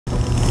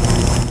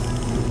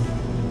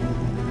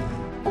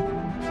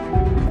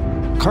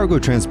Cargo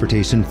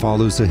transportation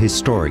follows a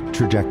historic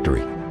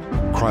trajectory,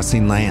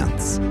 crossing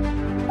lands,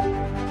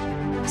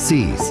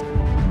 seas,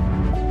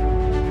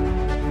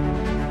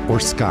 or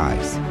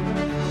skies.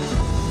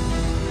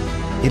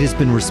 It has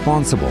been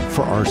responsible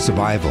for our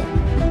survival,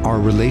 our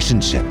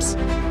relationships,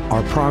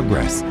 our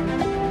progress,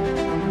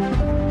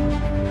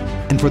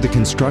 and for the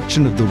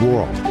construction of the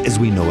world as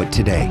we know it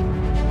today.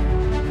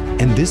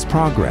 And this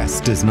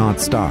progress does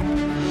not stop.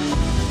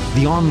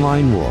 The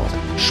online world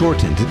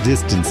shortened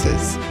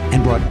distances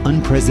and brought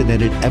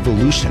unprecedented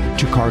evolution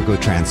to cargo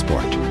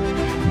transport,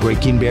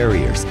 breaking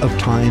barriers of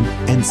time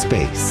and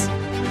space.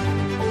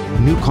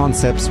 New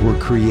concepts were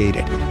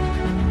created,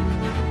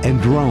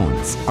 and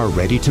drones are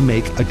ready to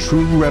make a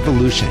true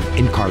revolution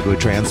in cargo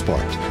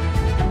transport.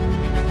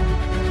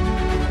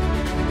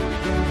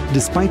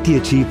 Despite the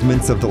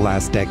achievements of the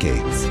last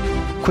decades,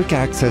 quick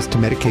access to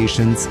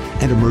medications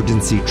and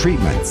emergency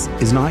treatments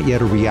is not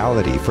yet a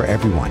reality for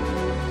everyone.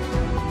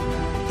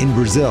 In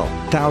Brazil,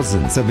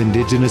 thousands of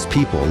indigenous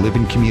people live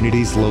in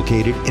communities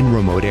located in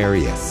remote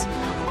areas,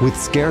 with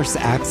scarce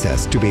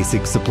access to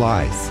basic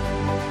supplies.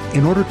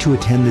 In order to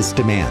attend this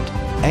demand,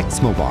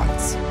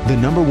 XMobots, the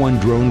 #1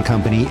 drone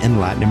company in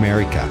Latin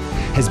America,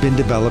 has been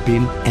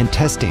developing and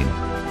testing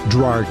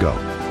DRARGO,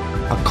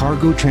 a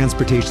cargo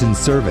transportation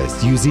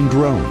service using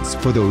drones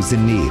for those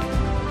in need.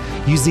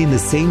 Using the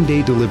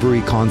same-day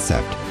delivery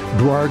concept,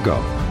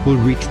 DRARGO will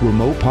reach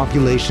remote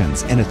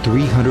populations in a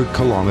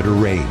 300-kilometer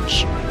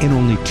range in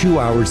only 2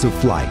 hours of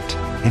flight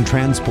and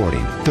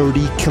transporting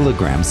 30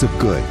 kilograms of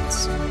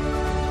goods.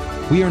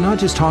 We are not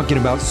just talking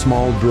about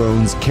small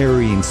drones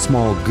carrying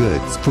small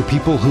goods for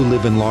people who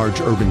live in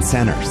large urban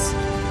centers.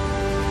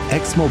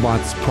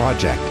 XMobots'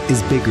 project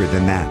is bigger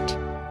than that.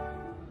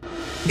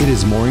 It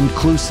is more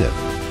inclusive.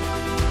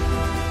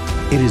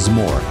 It is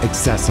more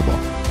accessible.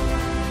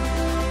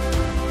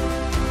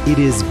 It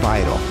is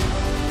vital.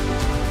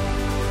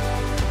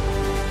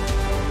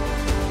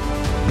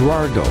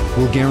 DRARGO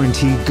will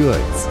guarantee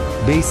goods,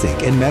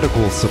 basic and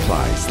medical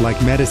supplies like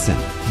medicine,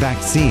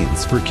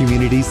 vaccines for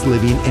communities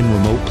living in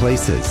remote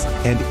places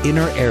and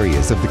inner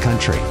areas of the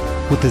country,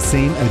 with the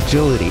same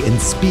agility and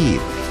speed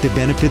that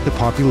benefit the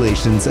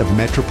populations of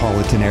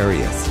metropolitan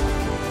areas.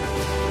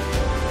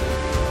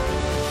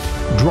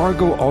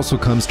 DRARGO also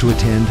comes to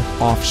attend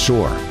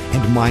offshore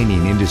and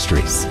mining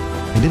industries,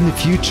 and in the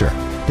future,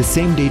 the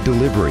same-day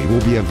delivery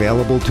will be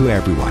available to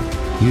everyone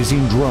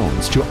using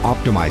drones to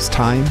optimize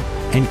time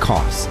and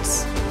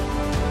costs.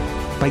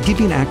 By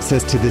giving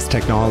access to this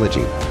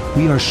technology,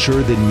 we are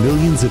sure that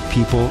millions of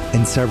people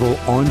in several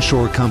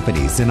onshore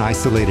companies in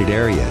isolated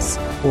areas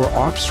or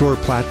offshore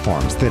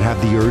platforms that have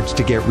the urge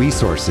to get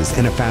resources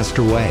in a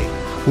faster way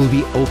will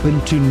be open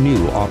to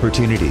new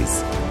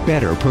opportunities,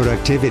 better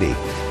productivity,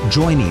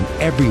 joining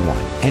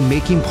everyone and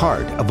making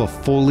part of a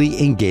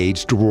fully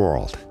engaged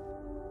world.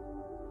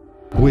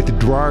 With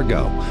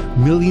DRARGO,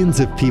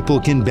 millions of people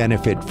can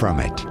benefit from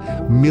it.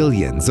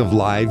 Millions of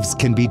lives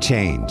can be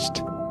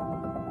changed.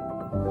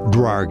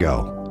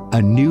 DRARGO,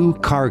 a new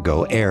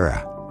cargo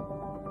era.